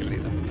life of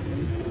Galena.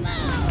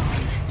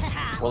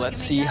 Well, let's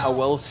see how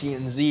well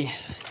CNZ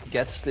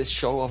gets this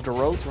show off the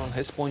road from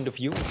his point of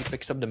view as he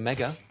picks up the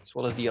Mega as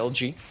well as the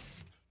LG.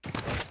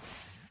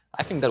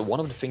 I think that one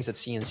of the things that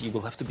CNZ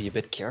will have to be a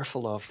bit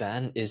careful of,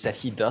 Dan, is that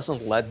he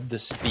doesn't let the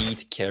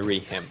speed carry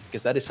him,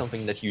 because that is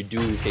something that you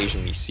do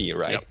occasionally see,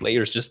 right? Yep.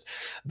 Players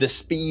the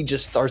speed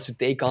just starts to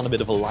take on a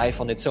bit of a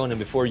life on its own, and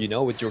before you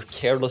know it, you're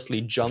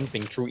carelessly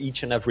jumping through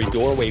each and every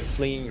doorway,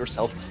 flinging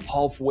yourself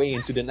halfway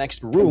into the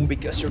next room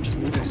because you're just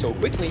moving so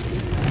quickly.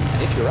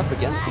 And if you're up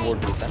against a more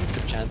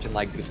defensive champion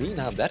like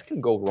Galena, that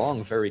can go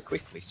wrong very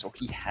quickly. So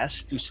he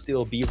has to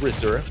still be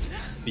reserved,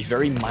 be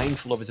very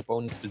mindful of his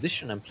opponent's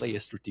position, and play a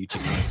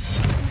strategic game.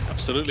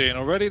 Absolutely, and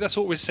already that's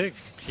what we're seeing.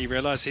 He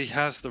realized he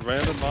has the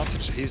rail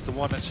advantage. He's the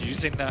one that's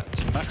using that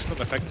to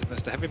maximum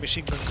effectiveness. The heavy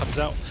machine gun comes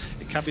out.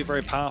 It can be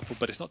very powerful,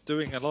 but it's not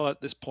doing a lot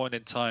at this point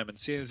in time. And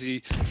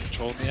CNZ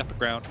controlling the upper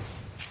ground.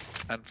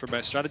 And from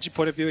a strategy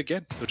point of view,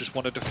 again, he'll just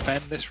want to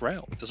defend this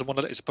rail. Doesn't want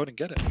to let his opponent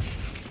get it.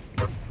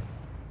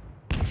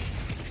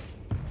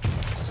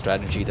 It's a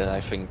strategy that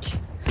I think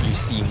you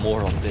see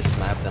more on this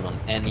map than on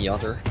any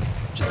other.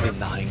 Just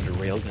denying the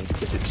railgun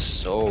because it's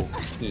so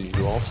key.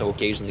 You also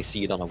occasionally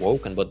see it on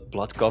Awoken, but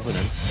Blood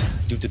Covenant,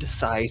 due to the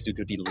size, due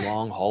to the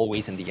long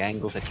hallways and the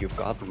angles that you've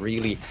got,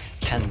 really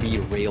can be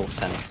rail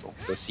central.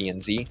 So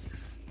CNZ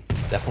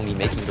definitely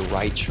making the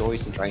right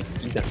choice and trying to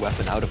keep that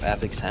weapon out of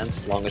Av3k's hands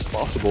as long as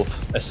possible,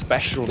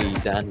 especially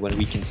then when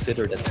we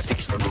consider that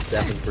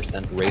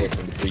 67% rail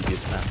from the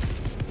previous map.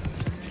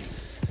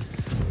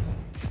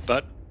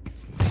 But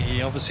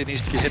he obviously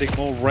needs to be hitting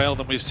more rail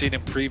than we've seen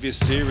in previous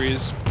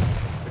series,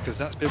 because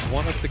that's been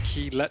one of the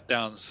key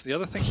letdowns. The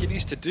other thing he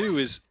needs to do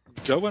is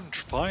go and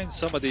find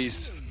some of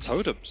these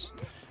totems.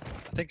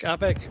 I think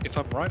Av3k, if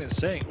I'm right in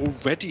saying,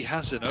 already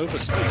has an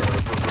overstay.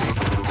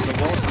 So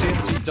while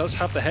CNZ does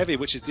have the heavy,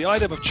 which is the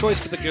item of choice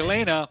for the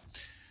Galena,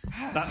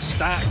 that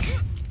stack,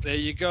 there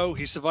you go.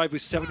 He survived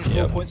with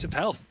 74 points of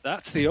health.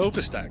 That's the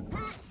overstack.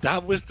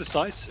 That was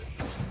decisive.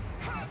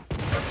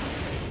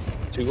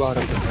 2 out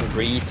of the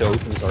 3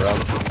 tokens are out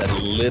of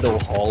that little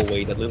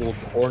hallway, that little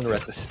corner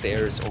at the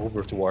stairs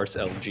over towards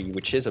LG,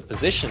 which is a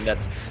position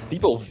that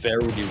people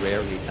very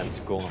rarely tend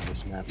to go on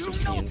this map. So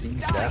CNZ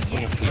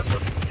definitely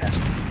has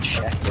to be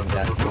checking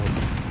that point.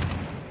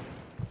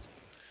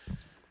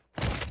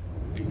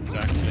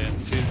 Exactly, and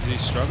CNZ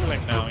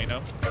struggling now,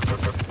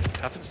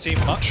 Haven't seen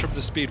much from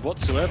the speed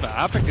whatsoever.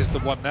 Av3k is the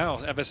one now,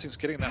 ever since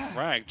getting that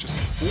frag, just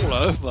all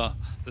over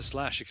the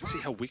Slash. You can see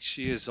how weak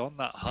she is on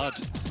that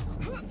HUD.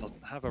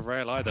 Doesn't have a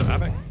rail either.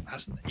 Av3k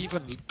hasn't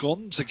even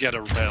gone to get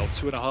a rail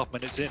 2.5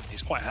 minutes in.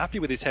 He's quite happy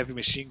with his heavy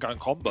machine gun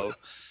combo.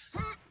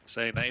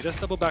 Saying that he does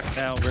double back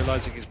now,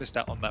 realizing he's missed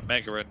out on that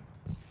Mega and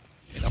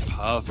in a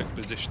perfect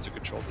position to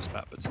control this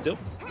map. But still,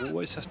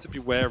 always has to be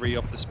wary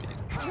of the speed.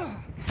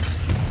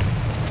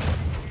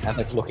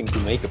 Av3k looking to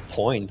make a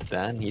point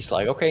then. He's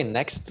like, okay,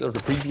 next or the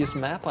previous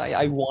map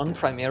I won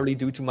primarily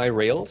due to my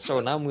rail, so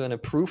now I'm going to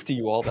prove to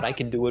you all that I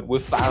can do it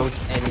without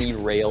any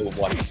rail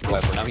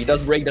whatsoever. Now he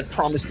does break that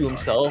promise to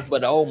himself,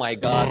 but oh my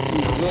god, 2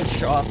 good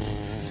shots.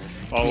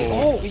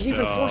 Oh, he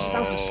even forces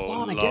out to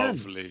spawn again.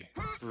 Lovely.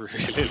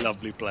 Really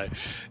lovely play.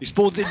 He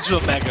spawned into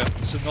a Mega,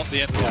 so not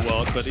the end of the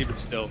world, but even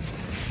still,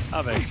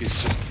 Av3k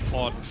is just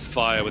on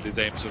fire with his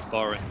aim so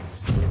far, and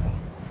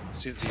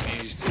since he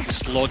needs to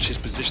dislodge his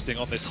positioning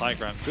on this high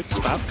ground. Good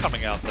spam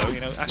coming out though, you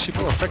know, actually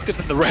more effective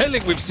than the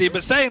railing we've seen,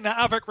 but saying that,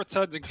 Av3k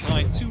returns in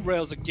kind, 2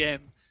 rails again.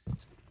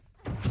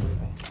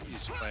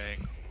 He's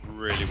playing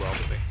really well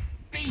with me.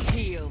 Be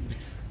healed.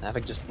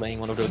 Av3k just playing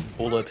one of those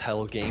bullet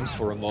hell games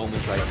for a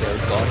moment right there,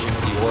 dodging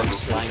the orbs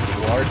flying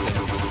towards him,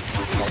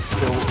 while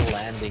still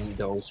landing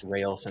those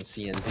rails. And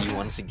CNZ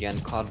once again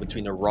caught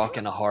between a rock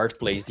and a hard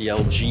place. The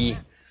LG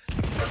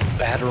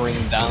battering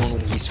down when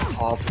he's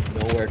caught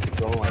with nowhere to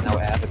go, and now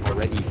Av3k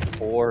already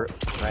 4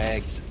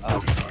 frags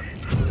up.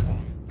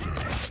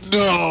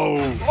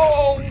 No!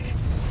 Oh!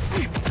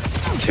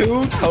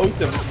 2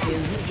 totems.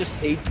 CNZ just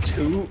ate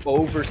 2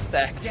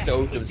 overstacked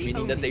totems,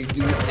 meaning that they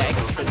do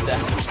extra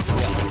damage as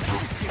well.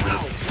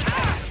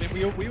 I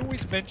mean, we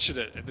always mention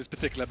it in this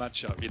particular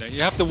matchup. You know,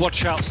 you have to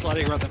watch out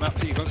sliding around the map,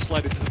 but you've got to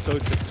slide into the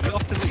totems. We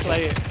often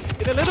slay it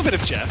in a little bit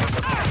of jest,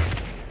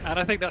 and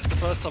I think that's the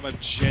first time I've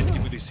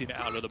genuinely seen it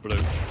out of the blue.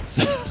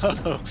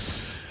 So,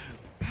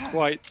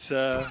 quite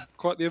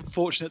the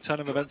unfortunate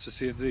turn of events for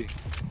CNZ.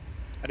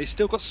 And he's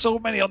still got so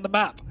many on the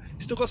map.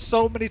 He's still got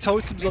so many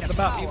totems on the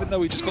map, even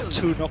though he just got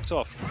 2 knocked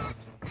off.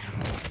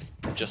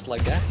 Just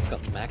like that, he's got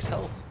max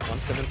health,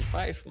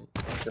 175.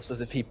 Just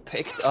as if he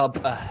picked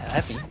up a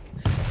heavy,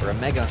 or a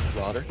mega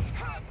rather.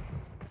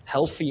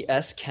 Healthy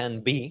as can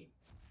be.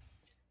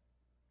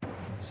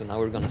 So now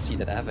we're gonna see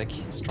that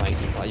Av3k is trying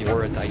to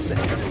prioritize the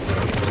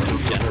heavy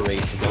to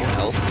generate his own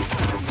health.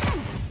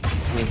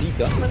 CNZ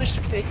does manage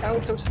to take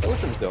out those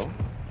totems though.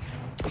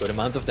 Good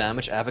amount of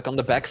damage, Av3k on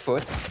the back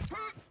foot.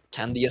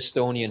 Can the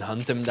Estonian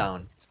hunt him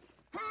down?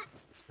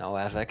 No,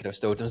 Av3k, those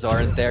totems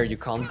aren't there. You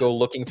can't go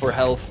looking for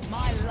health.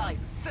 My life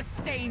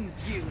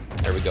sustains you.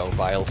 There we go,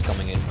 Vials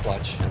coming in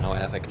clutch, and now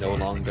Av3k no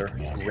longer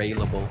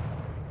railable.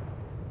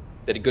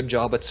 Did a good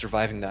job at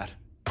surviving that.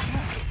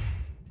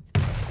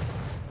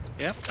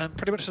 Yeah, and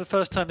pretty much for the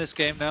first time this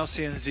game now,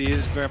 CNZ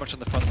is very much on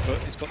the front foot.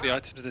 He's got the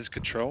items in his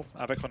control.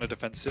 Av3k on the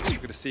defensive, so we're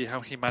going to see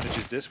how he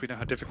manages this. We know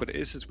how difficult it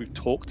is, as we've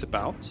talked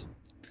about,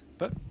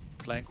 but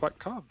playing quite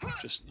calm.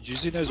 Just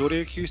using those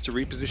audio cues to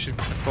reposition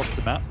across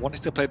the map,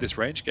 wanting to play this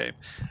range game.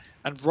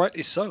 And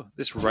rightly so.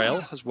 This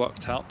rail has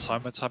worked out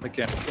time and time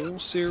again, all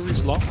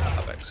series long for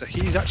Av3k. So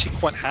he's actually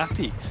quite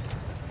happy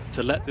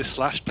to let this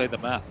slash play the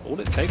map. All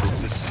it takes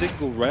is a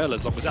single rail,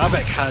 as long as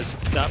Av3k has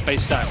that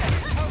base stack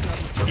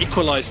to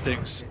equalize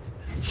things.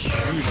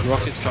 Huge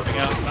rockets coming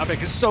out.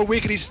 Av3k is so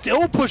weak and he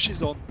still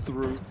pushes on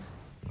through.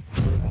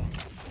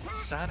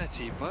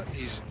 Sanity, but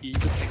he's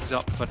even things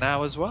up for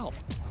now as well.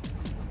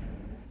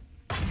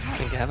 I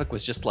think Av3k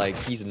was just like,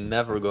 he's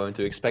never going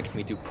to expect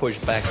me to push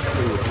back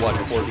through with what,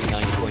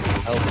 49 points of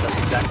health. That's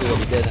exactly what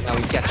he did, and now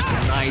he catches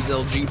a nice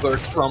LG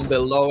burst from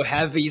below.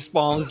 Heavy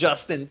spawns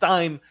just in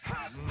time.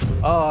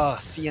 Oh,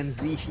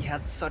 CNZ, he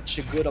had such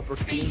a good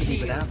opportunity,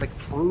 but Av3k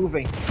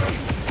proving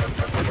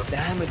the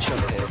damage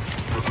of this,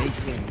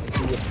 making him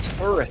into a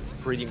turret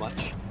pretty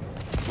much.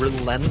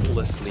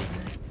 Relentlessly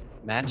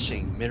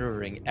matching,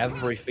 mirroring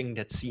everything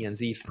that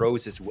CNZ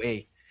throws his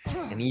way.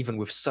 And even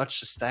with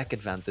such a stack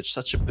advantage,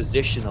 such a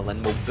positional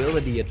and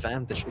mobility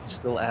advantage, it's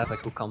still Av3k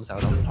who comes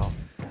out on top.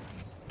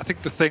 I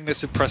think the thing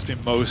that's impressed me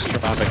most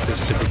from Av3k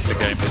this particular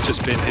game has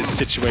just been his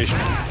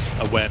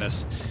situational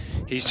awareness.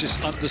 He's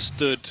just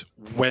understood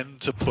when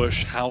to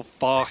push, how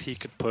far he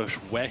can push,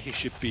 where he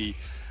should be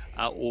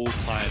at all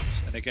times.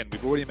 And again,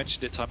 we've already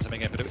mentioned it time and time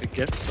again, but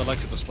against the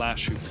likes of the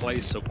Slash who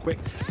plays so quick,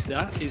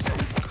 that is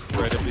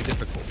incredibly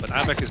difficult. But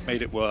Av3k has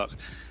made it work.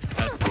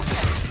 And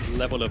this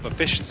level of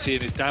efficiency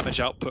in his damage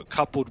output,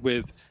 coupled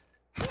with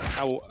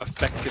how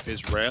effective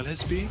his rail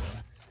has been,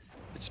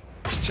 it's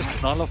just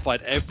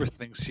nullified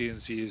everything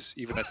CNZ has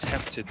even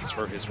attempted to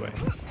throw his way.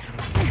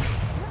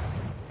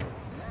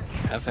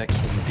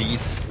 Av3k indeed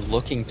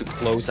looking to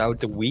close out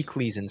the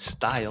weeklies in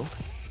style.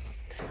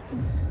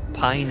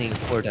 Pining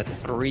for that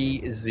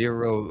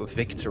 3-0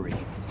 victory.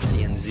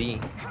 CNZ.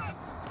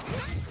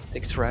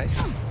 6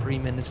 frags, 3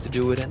 minutes to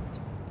do it in.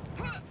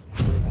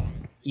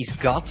 He's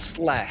got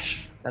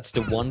Slash. That's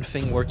the one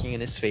thing working in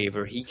his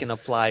favor. He can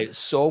apply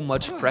so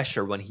much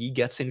pressure when he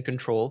gets in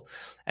control.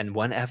 And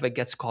when Av3k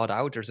gets caught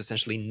out, there's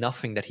essentially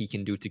nothing that he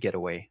can do to get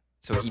away.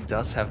 So he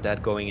does have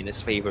that going in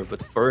his favor.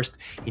 But first,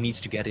 he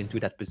needs to get into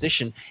that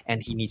position.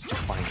 And he needs to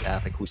find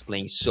Av3k, who's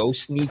playing so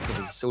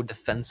sneakily, so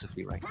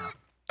defensively right now.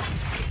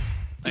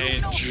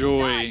 I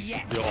enjoy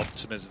your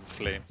optimism,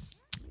 Flame.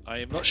 I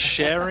am not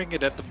sharing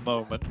it at the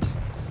moment,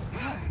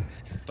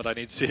 but I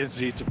need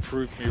CNZ to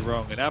prove me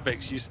wrong. And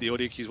Av3k's used the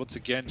audio cues once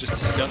again just to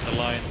scut the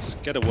lines,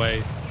 get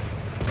away.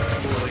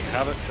 Causing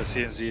havoc for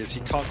CNZ as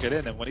he can't get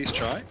in, and when he's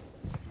trying,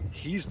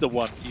 he's the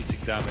one eating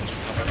damage.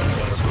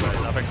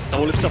 Av3k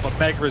stole himself a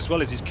Mega as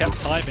well as he's kept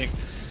timing.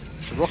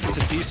 The rockets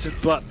are decent,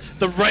 but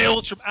the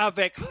rails from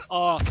Av3k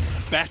are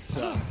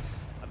better.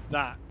 And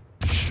that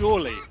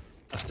surely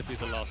has to be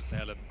the last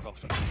nail in the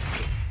coffin.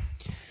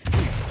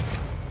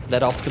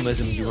 that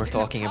optimism you were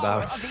talking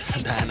about,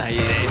 Dan,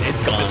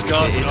 it's gone. It's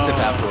gone. It's Oh.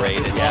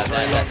 evaporated. Yeah,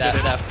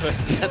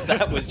 Oh,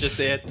 that was just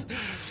it.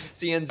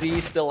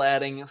 CNZ still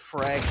adding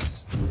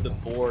frags to the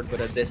board, but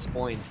at this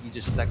point, he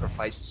just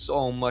sacrificed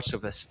so much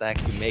of a stack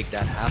to make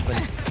that happen.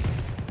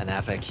 And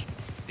Av3k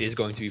is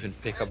going to even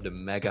pick up the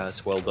Mega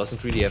as well.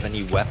 Doesn't really have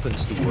any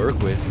weapons to work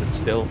with, but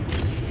still,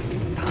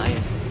 time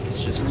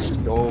is just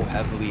so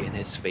heavily in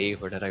his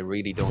favor that I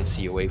really don't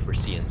see a way for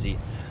CNZ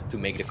to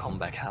make the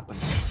comeback happen.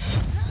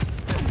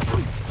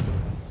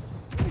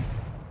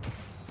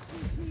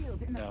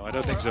 No, I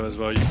don't think so as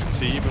well. You can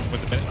see even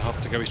with a minute and a half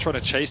to go, he's trying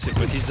to chase it,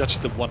 but he's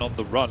actually the one on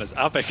the run as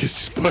Av3k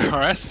is just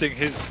harassing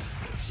his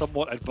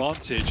somewhat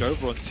advantage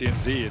over on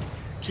CNZ and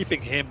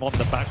keeping him on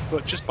the back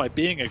foot just by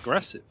being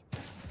aggressive.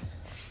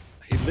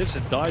 He lives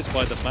and dies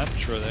by the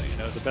mantra that, you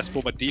know, the best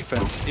form of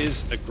defense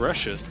is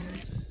aggression.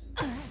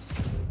 And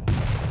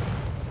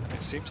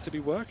it seems to be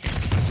working,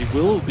 as he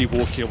will be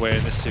walking away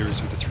in this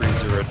series with a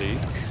 3-0 lead.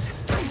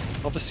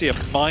 Obviously a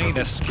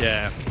minor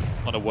scare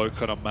on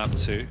Awoken on map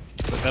 2,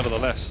 but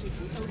nevertheless,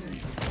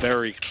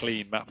 very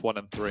clean map 1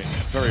 and 3.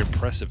 Very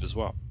impressive as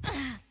well.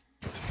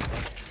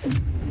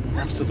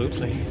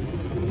 Absolutely.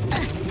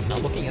 Now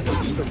looking at the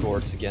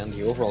leaderboards again,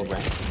 the overall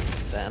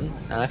rankings then,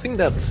 and I think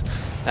that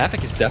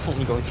Av3k is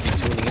definitely going to be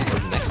tuning in for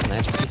the next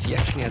match because he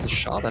actually has a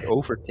shot at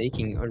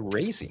overtaking a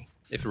Razy.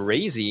 If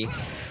Razy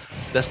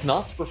does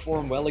not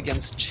perform well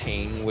against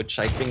Chain, which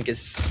I think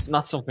is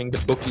not something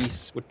the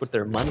bookies would put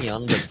their money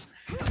on, but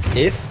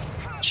if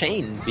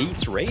Chain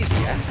beats Razy,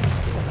 Av3k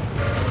still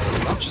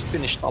has not just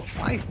finished top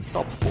 5,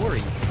 top 4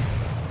 even.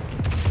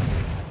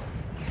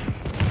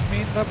 I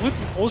mean, that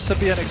wouldn't also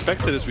be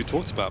unexpected, as we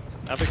talked about.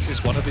 Av3k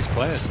is one of these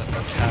players that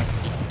can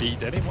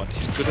beat anyone.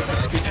 He's good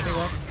enough to beat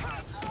anyone.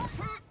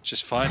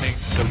 Just finding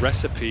the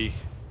recipe,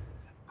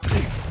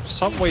 in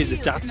some ways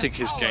adapting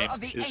his game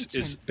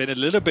is been a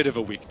little bit of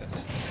a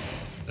weakness.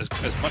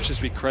 As much as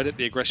we credit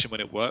the aggression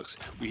when it works,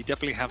 we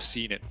definitely have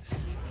seen it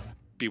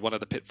be one of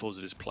the pitfalls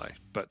of his play.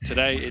 But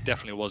today, it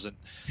definitely wasn't.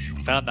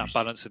 Found that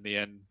balance in the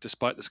end,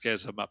 despite the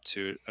scares of map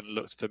 2, and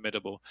looked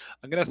formidable.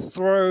 I'm going to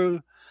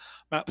throw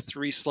map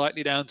 3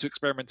 slightly down to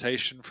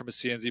experimentation from a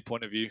CNZ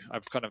point of view.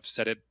 I've kind of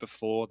said it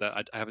before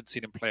that I haven't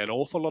seen him play an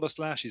awful lot of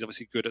Slash. He's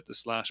obviously good at the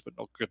Slash, but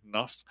not good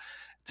enough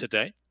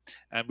today.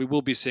 And we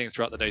will be seeing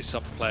throughout the day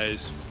some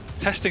players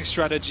testing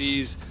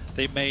strategies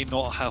they may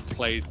not have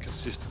played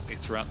consistently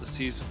throughout the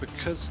season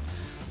because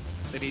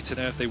they need to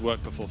know if they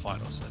work before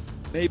finals.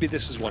 And maybe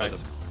this was one of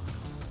them.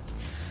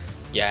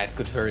 Yeah, it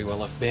could very well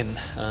have been.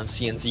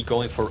 CNZ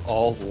going for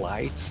all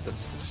lights,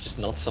 that's just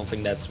not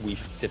something that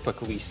we've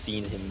typically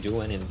seen him do,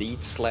 and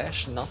indeed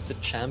Slash, not the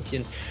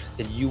champion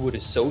that you would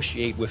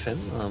associate with him,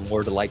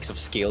 or the likes of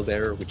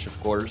Scalebearer, which of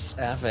course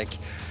Av3k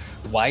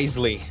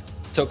wisely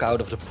took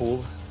out of the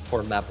pool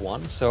for map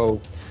 1.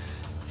 So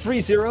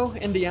 3-0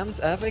 in the end.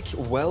 Av3k,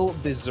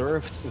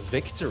 well-deserved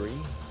victory,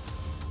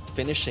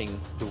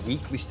 finishing the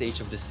weekly stage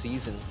of the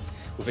season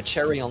with a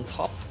cherry on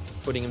top,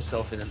 putting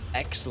himself in an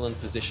excellent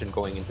position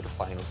going into the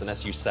finals. And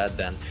as you said,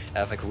 Dan,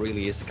 Av3k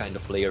really is the kind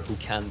of player who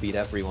can beat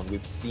everyone.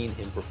 We've seen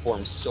him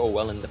perform so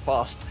well in the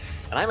past,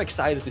 and I'm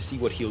excited to see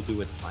what he'll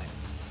do in the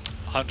finals.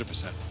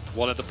 100%.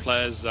 One of the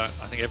players that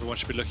I think everyone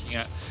should be looking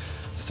at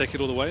to take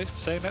it all the way,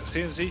 saying that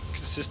CNZ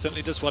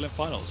consistently does well in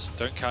finals.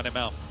 Don't count him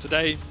out.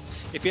 Today,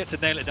 if he had to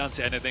nail it down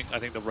to anything, I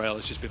think the rail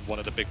has just been one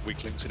of the big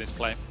weak links in his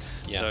play.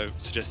 Yeah. So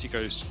suggest he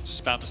goes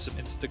spam some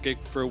insta-gig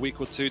for a week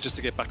or two just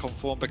to get back on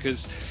form,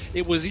 because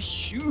it was a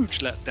huge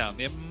letdown.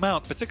 The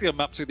amount, particularly on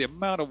map 2, the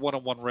amount of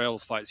one-on-one rail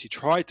fights he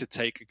tried to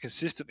take and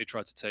consistently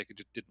tried to take and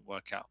just didn't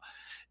work out.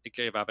 It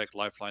gave Av3k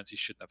lifelines he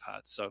shouldn't have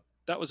had. So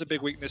that was a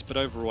big weakness, but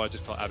overall I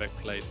just felt Av3k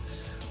played,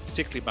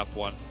 particularly map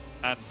 1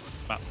 and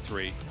map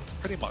 3,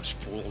 pretty much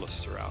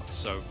flawless throughout.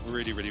 So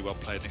really, really well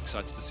played, and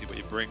excited to see what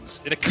he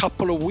brings in a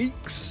couple of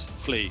weeks,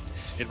 Flea,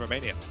 in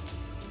Romania.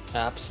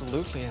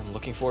 Absolutely, I'm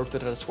looking forward to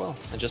that as well.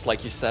 And just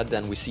like you said,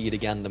 then we see it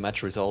again, the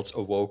match results.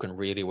 Awoken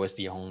really was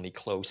the only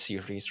close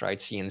series, right?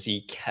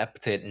 CNZ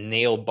kept it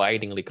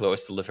nail-bitingly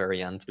close till the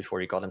very end before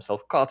he got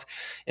himself caught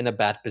in a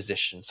bad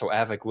position. So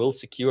Av3k will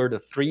secure the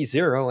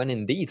 3-0, and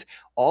indeed,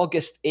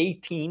 August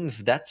 18th,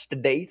 that's the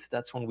date.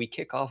 That's when we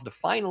kick off the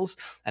finals,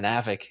 and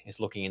Av3k is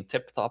looking in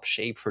tip-top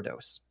shape for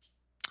those.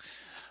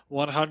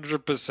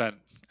 100%.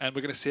 And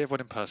we're going to see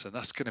everyone in person.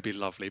 That's going to be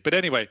lovely. But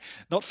anyway,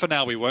 not for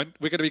now, we won't.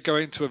 We're going to be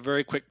going to a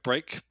very quick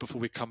break before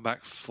we come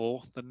back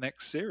for the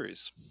next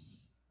series.